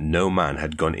said that no man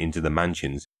had gone into the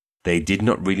mansions, they did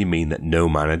not really mean that no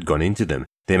man had gone into them.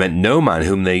 They meant no man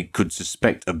whom they could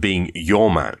suspect of being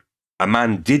your man. A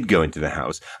man did go into the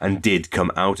house and did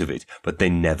come out of it, but they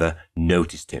never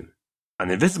noticed him."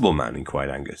 "An invisible man?" inquired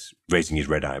Angus, raising his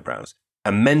red eyebrows.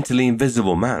 "A mentally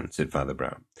invisible man," said Father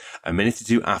Brown. A minute or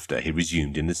two after, he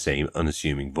resumed in the same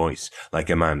unassuming voice, like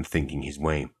a man thinking his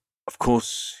way. "Of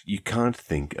course, you can't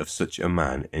think of such a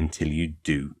man until you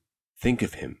do think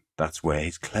of him. That's where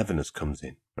his cleverness comes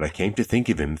in. But I came to think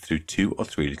of him through 2 or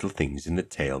 3 little things in the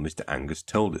tale Mr. Angus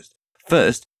told us.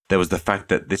 First, there was the fact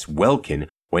that this Welkin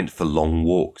went for long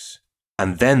walks.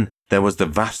 And then there was the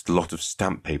vast lot of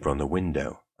stamp paper on the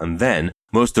window. And then,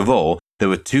 most of all, there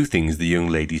were 2 things the young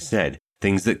lady said,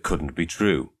 things that couldn't be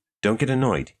true. Don't get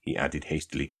annoyed," he added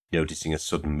hastily, noticing a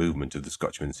sudden movement of the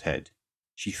Scotchman's head.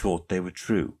 "She thought they were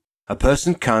true. A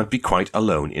person can't be quite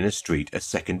alone in a street a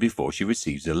second before she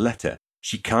receives a letter.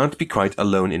 She can't be quite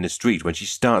alone in a street when she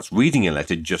starts reading a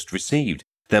letter just received.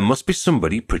 There must be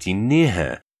somebody pretty near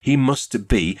her. He must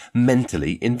be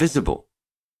mentally invisible."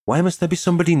 "Why must there be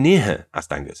somebody near her?"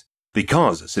 asked Angus.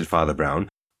 "Because," said Father Brown,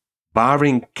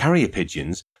 "barring carrier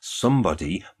pigeons,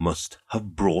 somebody must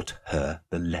have brought her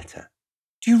the letter."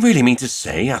 "Do you really mean to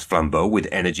say," asked Flambeau with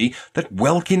energy, "that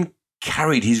Welkin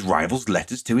carried his rival's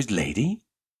letters to his lady?"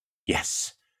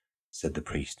 "Yes," said the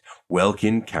priest.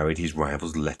 "Welkin carried his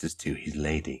rival's letters to his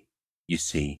lady. You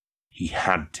see, he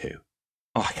had to."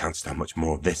 "Oh, I can't stand much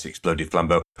more of this," exploded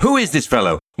Flambeau. "Who is this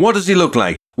fellow? What does he look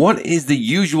like? What is the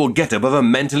usual get-up of a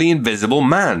mentally invisible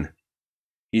man?"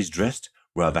 "He is dressed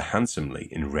rather handsomely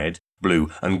in red,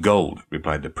 blue, and gold,"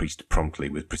 replied the priest promptly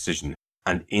with precision.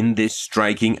 "And in this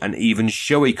striking and even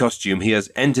showy costume he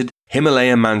has entered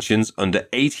Himalaya mansions under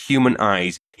 8 human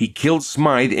eyes. He killed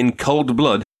Smythe in cold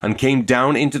blood and came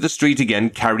down into the street again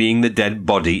carrying the dead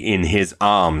body in his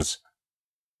arms."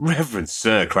 "Reverend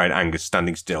sir," cried Angus,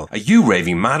 standing still, "are you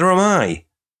raving mad or am I?"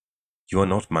 "You are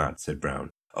not mad," said Brown,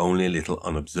 "only a little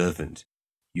unobservant.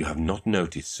 You have not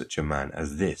noticed such a man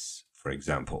as this, for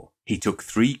example." He took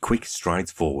 3 quick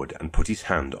strides forward and put his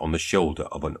hand on the shoulder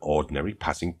of an ordinary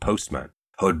passing postman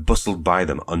who had bustled by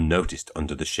them unnoticed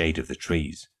under the shade of the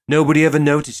trees. "Nobody ever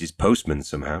notices postmen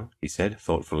somehow," he said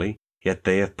thoughtfully, "yet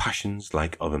they have passions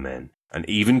like other men, and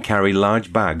even carry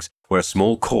large bags where a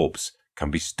small corpse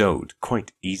can be stowed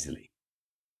quite easily."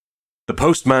 The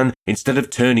postman, instead of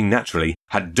turning naturally,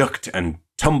 had ducked and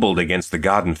tumbled against the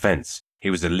garden fence. He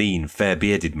was a lean,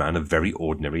 fair-bearded man of very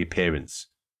ordinary appearance.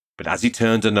 But as he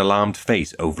turned an alarmed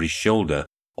face over his shoulder,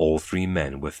 all 3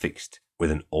 men were fixed with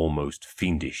an almost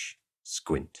fiendish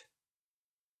squint.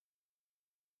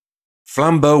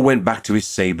 Flambeau went back to his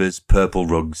sabres, purple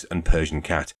rugs, and Persian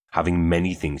cat, having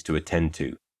many things to attend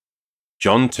to.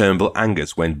 John Turnbull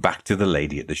Angus went back to the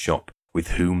lady at the shop,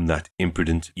 with whom that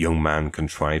imprudent young man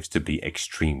contrives to be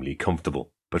extremely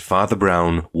comfortable. But Father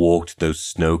Brown walked those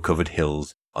snow-covered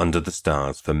hills under the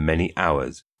stars for many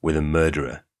hours with a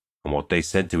murderer, and what they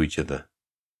said to each other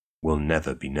will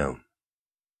never be known.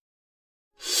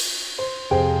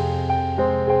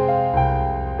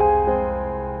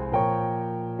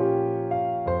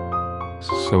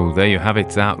 So there you have it.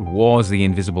 That was The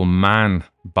Invisible Man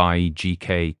by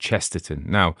G.K. Chesterton.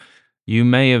 Now, you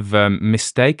may have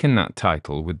mistaken that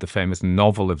title with the famous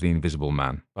novel of The Invisible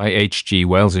Man by H.G.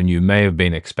 Wells, and you may have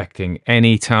been expecting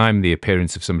any time the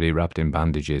appearance of somebody wrapped in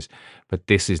bandages. But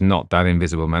this is not that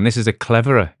invisible man. This is a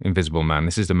cleverer invisible man.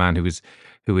 This is the man who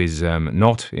is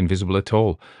not invisible at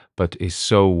all, but is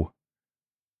so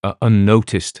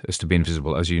unnoticed as to be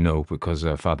invisible, as you know, because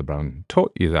Father Brown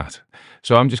taught you that.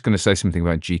 So I'm just going to say something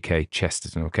about G.K.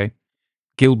 Chesterton, okay?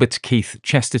 Gilbert Keith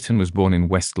Chesterton was born in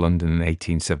West London in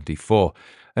 1874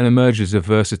 and emerged as a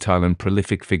versatile and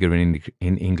prolific figure in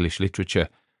English literature.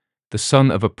 The son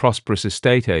of a prosperous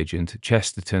estate agent,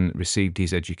 Chesterton received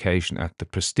his education at the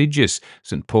prestigious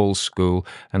St Paul's School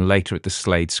and later at the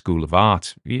Slade School of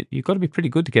Art. You've got to be pretty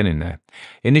good to get in there.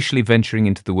 Initially venturing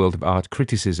into the world of art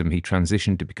criticism, he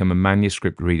transitioned to become a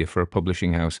manuscript reader for a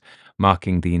publishing house,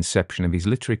 marking the inception of his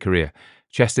literary career.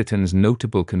 Chesterton's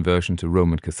notable conversion to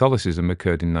Roman Catholicism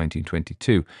occurred in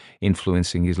 1922,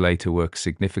 influencing his later work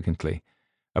significantly.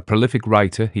 A prolific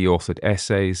writer, he authored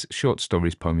essays, short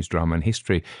stories, poems, drama, and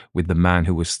history, with The Man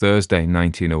Who Was Thursday in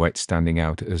 1908 standing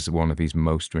out as one of his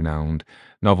most renowned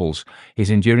novels. His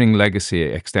enduring legacy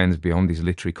extends beyond his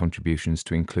literary contributions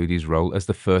to include his role as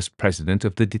the first president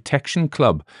of the Detection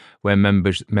Club, where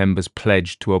members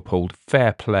pledged to uphold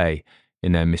fair play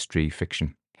in their mystery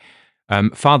fiction.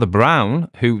 Father Brown,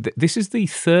 this is the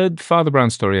third Father Brown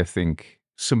story, I think.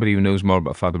 Somebody who knows more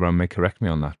about Father Brown may correct me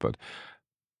on that, but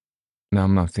no,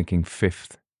 I'm not thinking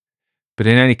fifth. But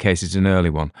in any case, it's an early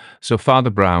one. So Father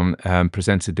Brown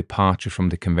presents a departure from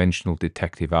the conventional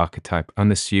detective archetype,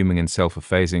 unassuming and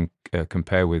self-effacing,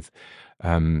 compare with,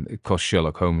 of course,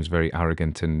 Sherlock Holmes, very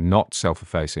arrogant and not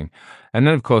self-effacing. And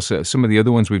then, of course, some of the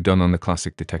other ones we've done on the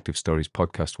Classic Detective Stories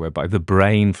podcast, whereby the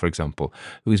Brain, for example,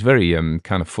 who is very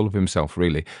kind of full of himself,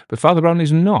 really. But Father Brown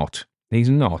is not. He's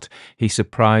not. He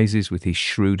surprises with his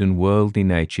shrewd and worldly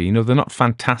nature. You know, they're not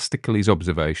fantastical, his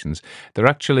observations. They're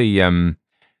actually,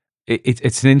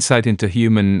 it's an insight into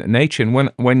human nature. And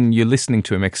when you're listening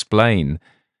to him explain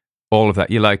all of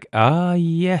that, you're like,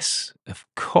 yes, of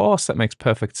course, that makes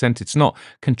perfect sense. It's not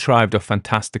contrived or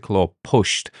fantastical or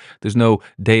pushed. There's no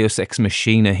Deus ex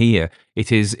machina here.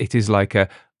 It is like a,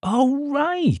 oh,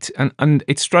 right. And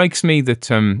it strikes me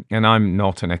that, and I'm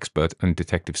not an expert on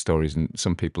detective stories, and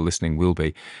some people listening will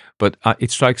be, but it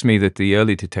strikes me that the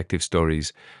early detective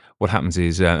stories, what happens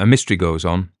is a mystery goes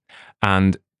on,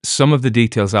 and some of the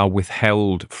details are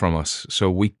withheld from us. So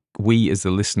we as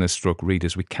the listeners stroke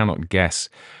readers, we cannot guess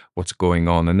what's going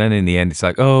on. And then in the end, it's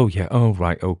like, oh, yeah, oh,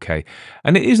 right, okay.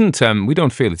 And it isn't, we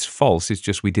don't feel it's false. It's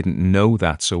just we didn't know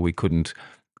that, so we couldn't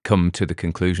come to the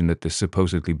conclusion that the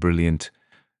supposedly brilliant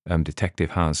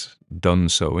detective has done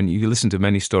so. And you listen to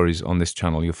many stories on this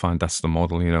channel, you'll find that's the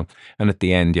model, you know. And at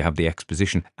the end, you have the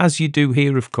exposition, as you do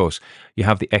here, of course. You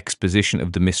have the exposition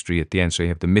of the mystery at the end. So you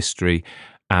have the mystery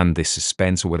and the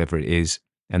suspense or whatever it is,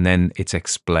 and then it's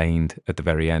explained at the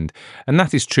very end. And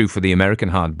that is true for the American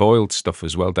hard-boiled stuff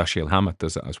as well. Dashiell Hammett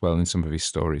does that as well in some of his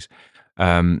stories.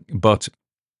 But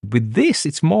with this,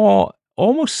 it's more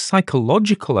almost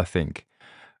psychological, I think.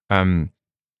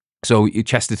 So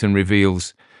Chesterton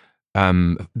reveals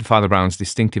Father Brown's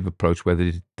distinctive approach, where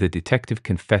the detective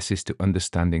confesses to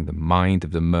understanding the mind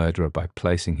of the murderer by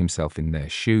placing himself in their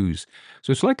shoes.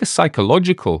 So it's like a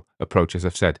psychological approach, as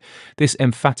I've said. This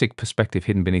emphatic perspective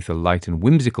hidden beneath a light and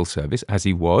whimsical service, as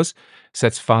he was,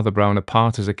 sets Father Brown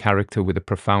apart as a character with a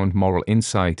profound moral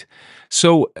insight.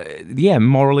 So,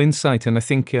 moral insight. And I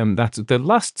think that's the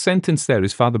last sentence there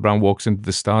is Father Brown walks into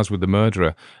the stars with the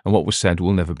murderer, and what was said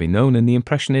will never be known. And the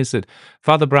impression is that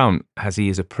Father Brown, as he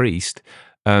is a priest,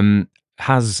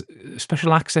 has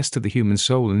special access to the human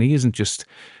soul, and he isn't just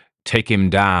take him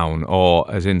down, or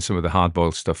as in some of the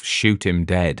hard-boiled stuff, shoot him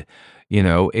dead. You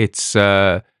know, it's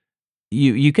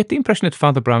you get the impression that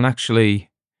Father Brown actually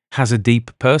has a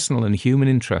deep personal and human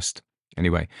interest.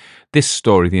 Anyway, this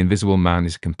story, The Invisible Man,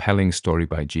 is a compelling story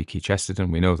by G.K.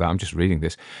 Chesterton. We know that. I'm just reading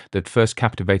this. That first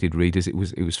captivated readers.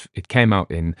 It came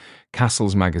out in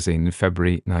Castles magazine in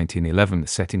February 1911.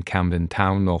 Set in Camden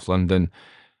Town, North London.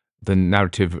 The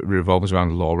narrative revolves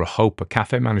around Laura Hope, a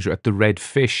cafe manager at the Red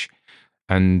Fish,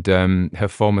 and her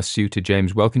former suitor,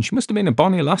 James Welkin. She must have been a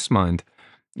bonny lass, mind,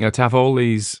 you know, to have all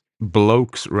these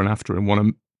blokes run after her and want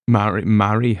to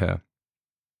marry her.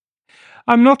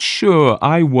 I'm not sure.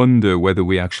 I wonder whether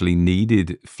we actually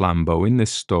needed Flambeau in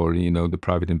this story, the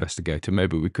private investigator.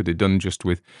 Maybe we could have done just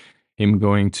with him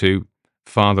going to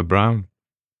Father Brown.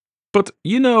 But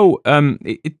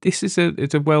this is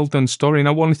it's a well done story, and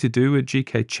I wanted to do a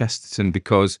G.K. Chesterton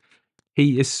because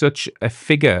he is such a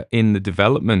figure in the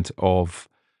development of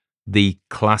the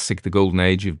classic, the golden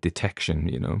age of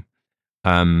detection.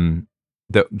 Um,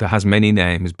 that has many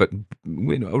names, but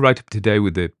right up to date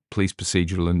with the police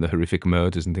procedural and the horrific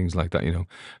murders and things like that.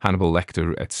 Hannibal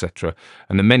Lecter, etc.,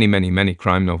 and the many, many, many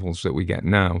crime novels that we get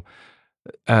now.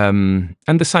 And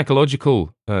the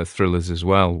psychological thrillers as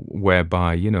well,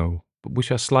 whereby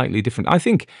which are slightly different. I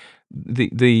think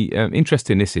the interest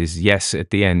in this is yes, at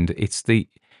the end, it's the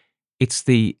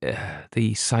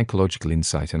psychological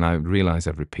insight, and I realise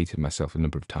I've repeated myself a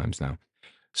number of times now.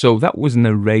 So that was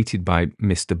narrated by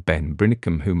Mr. Ben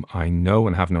Brinicombe, whom I know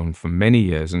and have known for many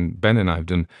years. And Ben and I have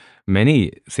done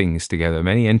many things together,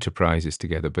 many enterprises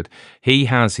together. But he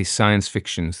has his science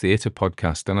fiction theatre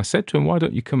podcast. And I said to him, why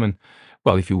don't you come and,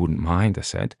 well, if you wouldn't mind, I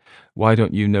said, why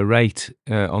don't you narrate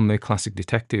on the classic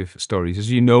detective stories?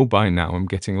 As you know by now, I'm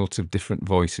getting lots of different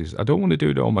voices. I don't want to do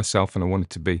it all myself, and I want it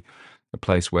to be a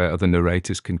place where other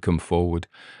narrators can come forward.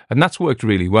 And that's worked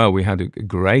really well. We had a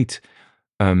great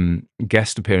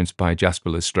guest appearance by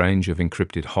Jasper Lestrange of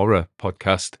Encrypted Horror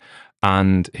podcast,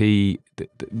 and he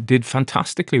did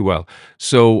fantastically well.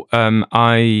 So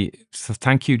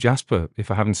thank you, Jasper, if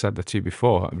I haven't said that to you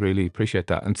before. I really appreciate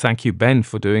that. And thank you, Ben,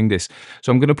 for doing this.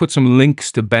 So I'm going to put some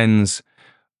links to Ben's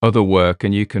other work,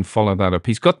 and you can follow that up.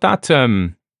 He's got that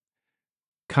kind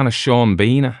of Sean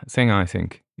Bean thing, I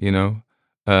think,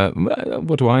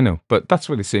 what do I know? But that's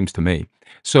what it seems to me.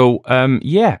 So,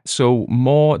 so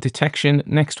more detection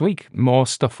next week, more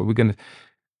stuff.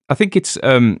 I think it's,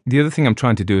 the other thing I'm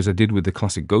trying to do is I did with the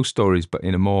classic ghost stories, but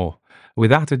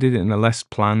with that I did it in a less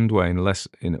planned way, in a less,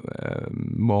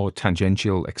 more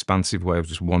tangential, expansive way. I was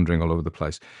just wandering all over the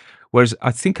place. Whereas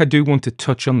I think I do want to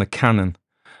touch on the canon,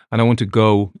 and I want to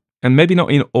go, and maybe not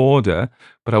in order,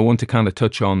 but I want to kind of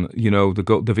touch on,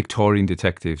 the Victorian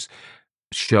detectives,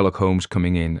 Sherlock Holmes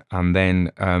coming in, and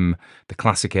then the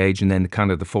classic age, and then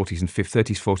kind of the 40s and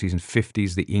 30s, 40s and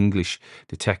 50s, the English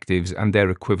detectives and their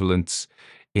equivalents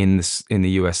in the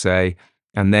USA,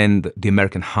 and then the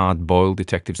American hard-boiled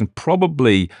detectives, and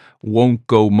probably won't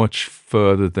go much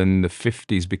further than the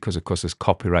 50s because, of course, there's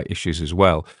copyright issues as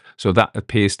well. So that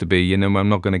appears to be, I'm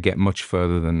not going to get much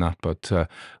further than that, but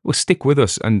well, stick with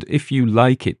us. And if you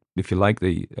like it, if you like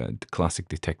the Classic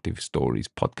Detective Stories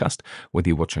podcast, whether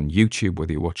you watch on YouTube,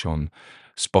 whether you watch on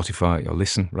Spotify, or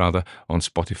listen rather on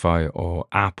Spotify or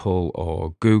Apple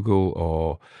or Google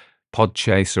or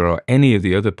Podchaser or any of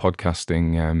the other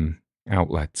podcasting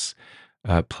outlets,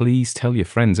 please tell your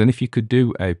friends. And if you could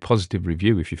do a positive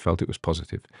review if you felt it was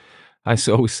positive. I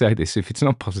always say this, if it's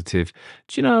not positive,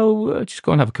 just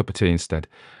go and have a cup of tea instead.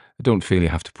 I don't feel you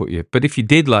have to put you. But if you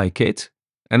did like it,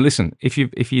 and listen, if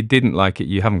you didn't like it,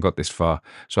 you haven't got this far.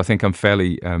 So I think I'm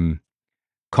fairly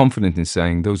confident in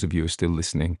saying those of you who are still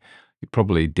listening, you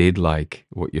probably did like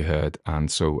what you heard. And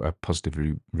so a positive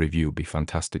review would be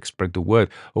fantastic. Spread the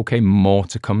word. Okay, more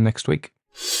to come next week.